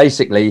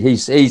basically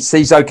he's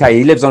okay.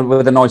 He lives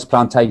with a nice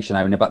plantation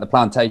owner, but the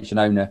plantation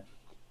owner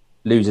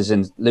loses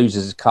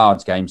his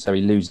cards game, so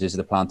he loses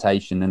the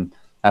plantation and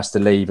has to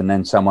leave. And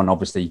then someone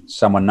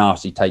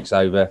nasty takes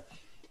over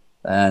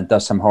and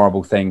does some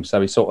horrible things.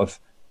 So he sort of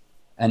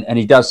and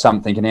he does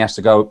something, and he has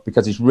to go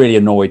because he's really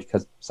annoyed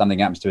because something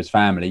happens to his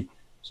family.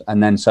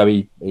 And then so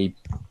he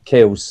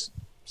kills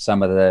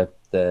some of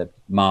the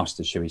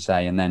masters, shall we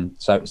say, and then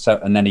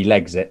and then he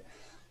legs it.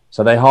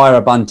 So they hire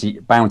a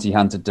bounty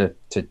hunter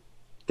to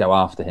go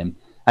after him.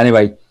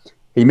 Anyway,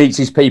 he meets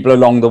these people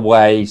along the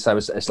way, so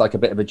it's like a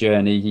bit of a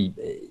journey. He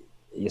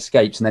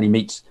escapes, and then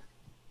he's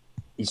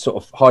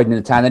sort of hiding in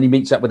the town. Then he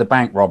meets up with a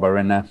bank robber,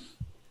 and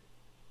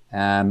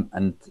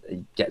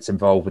he gets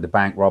involved with the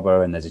bank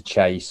robber, and there's a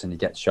chase, and he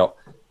gets shot.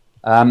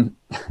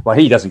 Well,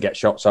 he doesn't get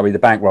shot. Sorry, the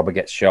bank robber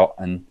gets shot,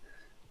 and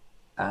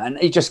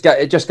it just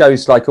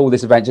goes like all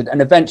this adventure,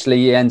 and eventually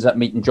he ends up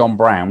meeting John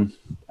Brown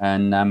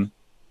and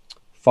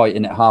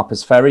fighting at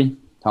Harper's Ferry.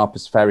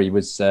 Harper's Ferry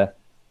was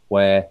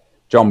where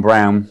John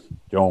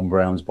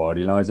Brown's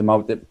body lies.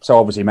 So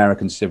obviously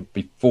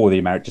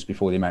just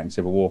before the American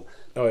Civil War.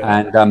 Oh,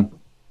 yeah. And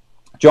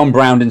John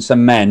Brown and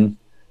some men,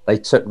 they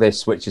took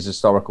this, which is a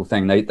historical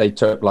thing. They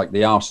took like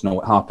the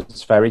arsenal at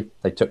Harper's Ferry.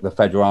 They took the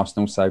Federal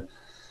Arsenal. So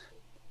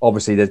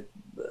obviously the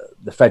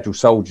Federal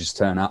soldiers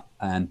turn up,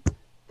 and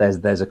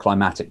there's a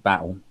climatic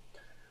battle.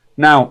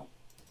 Now,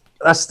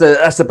 that's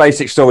the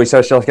basic story. So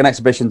it's like an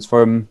exhibition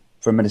from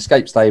an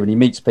escaped slave, and he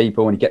meets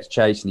people, and he gets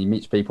chased, and he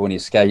meets people, and he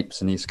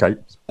escapes.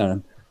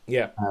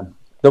 Yeah.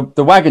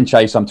 The wagon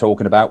chase I'm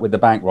talking about with the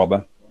bank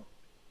robber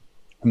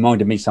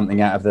reminded me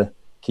something out of the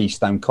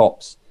Keystone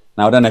Cops.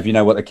 Now, I don't know if you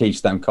know what the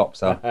Keystone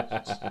Cops are,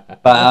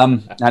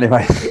 but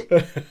anyway,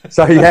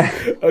 so yeah.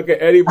 Okay,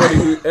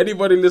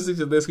 anybody listening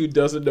to this who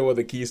doesn't know what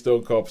the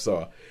Keystone Cops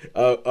are,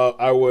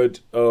 I would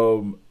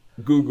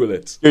Google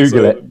it.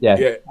 Google it,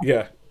 yeah.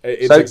 Yeah.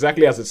 It's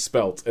exactly as it's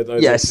spelt.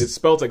 Yes. It's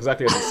spelt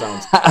exactly as it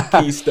sounds.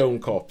 Keystone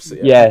Cops.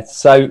 Yeah.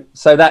 So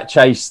that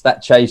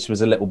chase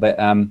was a little bit.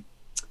 And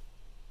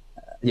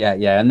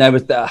there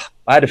was.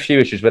 I had a few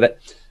issues with it.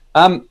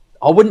 I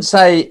wouldn't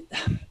say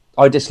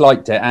I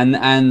disliked it,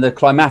 and the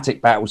climatic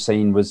battle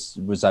scene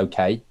was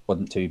okay.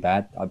 Wasn't too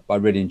bad. I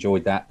really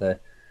enjoyed that.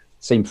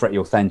 Seemed pretty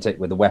authentic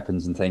with the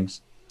weapons and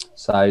things.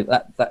 So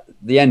that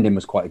the ending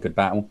was quite a good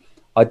battle.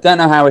 I don't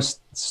know how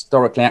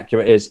historically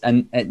accurate it is,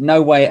 and at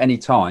no way at any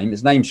time,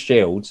 his name's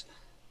Shields,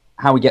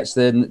 how he gets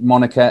the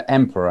moniker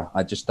Emperor,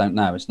 I just don't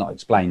know. It's not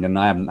explained, and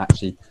I haven't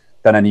actually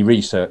done any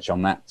research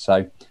on that,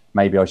 so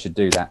maybe I should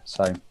do that.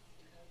 So,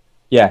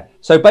 yeah.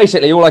 So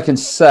basically, all I can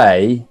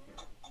say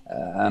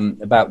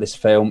about this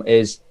film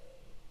is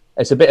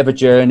it's a bit of a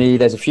journey.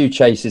 There's a few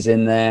chases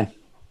in there,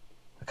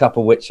 a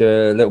couple which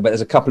are a little bit.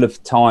 There's a couple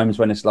of times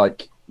when it's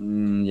like,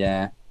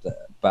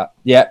 but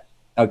yeah.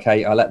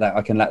 Okay,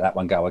 I can let that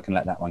one go.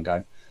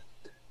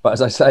 But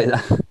as I say,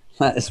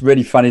 it's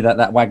really funny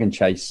that wagon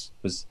chase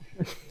was.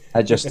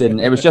 I just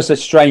didn't. It was just a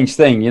strange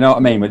thing, you know what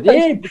I mean? With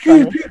you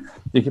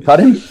could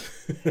pardon?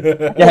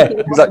 Yeah,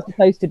 it wasn't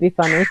supposed to be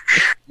funny.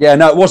 Yeah,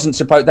 no, it wasn't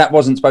supposed. That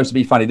wasn't supposed to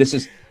be funny.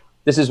 This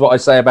is what I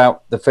say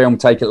about the film.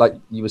 Take it like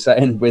you were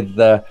saying with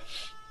the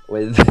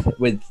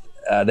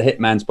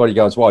hitman's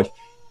bodyguard's wife.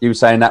 You were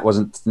saying that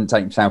didn't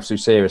take themselves too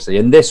seriously.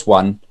 In this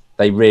one,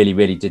 they really,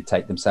 really did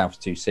take themselves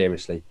too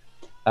seriously.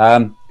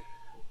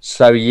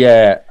 So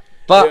yeah,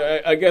 but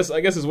yeah, I guess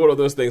it's one of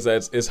those things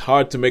that it's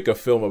hard to make a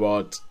film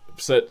about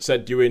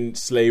set during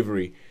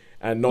slavery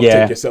and not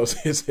take yourself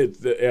seriously.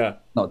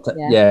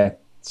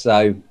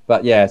 So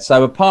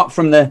apart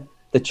from the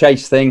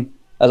chase thing,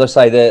 as I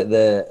say,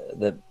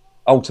 the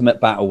ultimate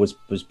battle was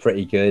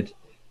pretty good.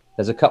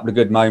 There's a couple of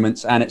good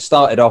moments, and it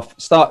started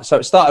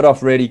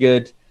off really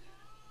good.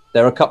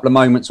 There are a couple of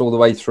moments all the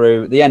way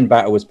through. The end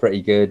battle was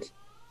pretty good,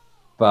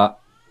 but.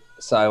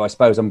 So I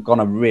suppose I'm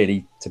gonna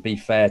really, to be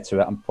fair to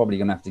it, I'm probably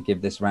gonna have to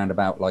give this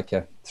roundabout like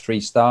a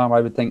 3-star.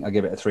 I would think I'll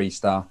give it a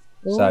 3-star.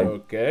 Ooh. So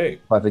okay,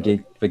 I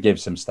forgive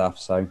some stuff.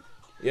 So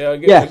I'll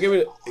give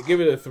it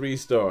a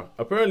 3-star.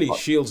 Apparently,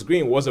 Shields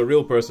Green was a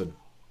real person.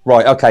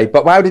 Right. Okay.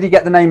 But how did he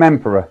get the name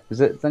Emperor? Is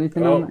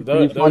anything on?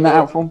 Can you find that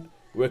out for him?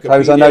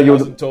 Wikipedia I know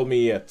hasn't told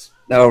me yet.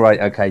 Oh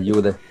right. Okay. You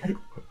were the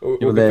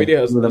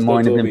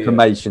mine of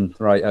information.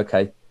 Right.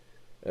 Okay.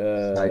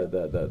 No.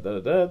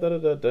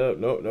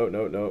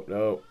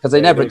 Because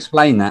they never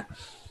explain that.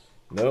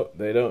 No,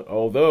 they don't.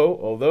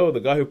 Although the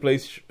guy who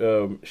plays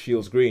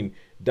Shields Green,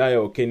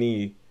 Dio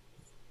Kenny,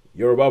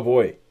 Yoruba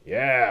boy,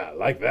 yeah,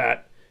 like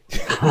that.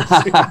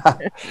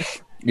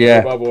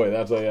 Yeah, Yoruba boy.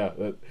 That's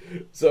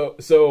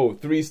So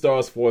 3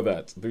 stars for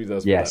that. 3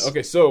 stars. Yes. For that.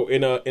 Okay, so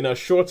in a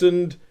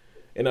shortened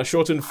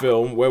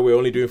film where we're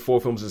only doing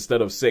 4 films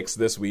instead of 6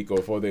 this week,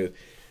 or for the.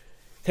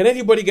 Can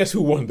anybody guess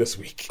who won this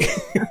week?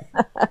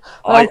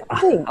 I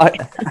think.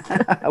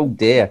 Oh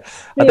dear!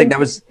 I think that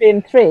was 3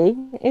 and 3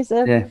 is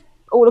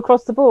all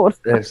across the board.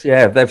 There's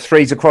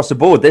 3s across the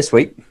board this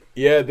week.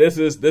 Yeah, this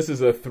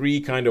is a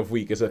 3 kind of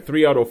week. It's a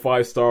 3 out of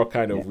 5 star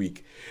kind of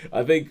week.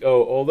 I think.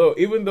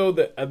 Even though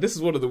this is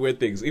one of the weird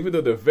things. Even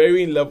though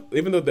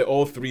they're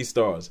all 3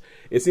 stars,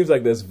 it seems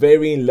like there's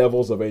varying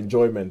levels of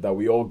enjoyment that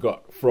we all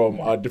got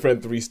from our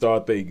different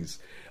 3-star things.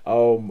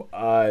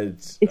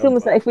 It's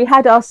almost like if we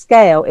had our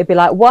scale, it'd be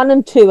like 1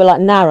 and 2 are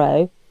like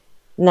narrow,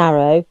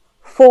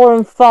 4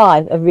 and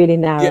 5 are really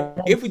narrow. Yeah,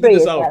 if we did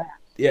this out,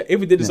 if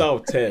we did this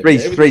out of 10,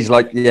 three's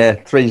like. There's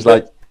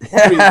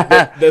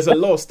a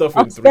lot of stuff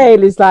in 3.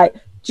 Scale is like.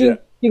 Yeah.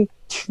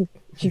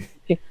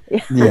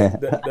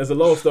 There's a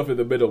lot of stuff in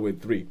the middle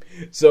with 3.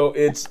 So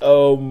it's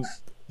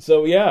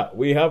we have a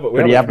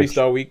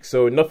 3-star week.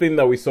 So nothing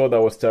that we saw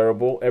that was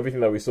terrible. Everything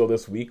that we saw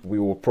this week, we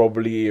will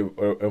probably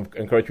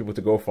encourage people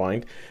to go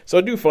find. So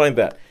do find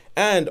that.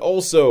 And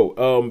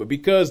also,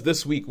 because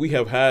this week we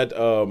have had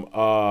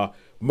our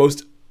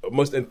most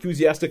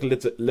enthusiastic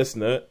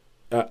listener,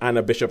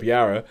 Anna Bishop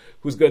Yara,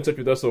 who's got in touch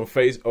with us on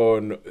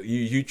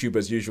YouTube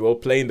as usual,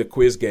 playing the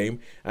quiz game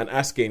and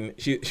asking.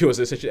 She was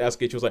essentially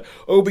asking. She was like,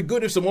 "Oh, it'd be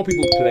good if some more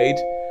people played."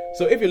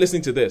 So if you're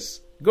listening to this,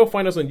 go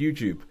find us on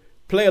YouTube.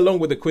 Play along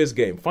with the quiz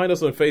game. Find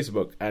us on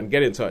Facebook and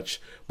get in touch.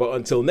 But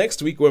until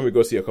next week, when we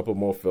go see a couple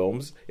more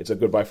films, it's a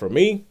goodbye from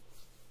me.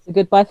 It's a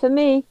goodbye for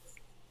me.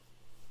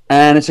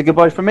 And it's a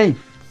goodbye from me.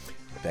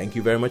 Thank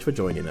you very much for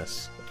joining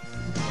us.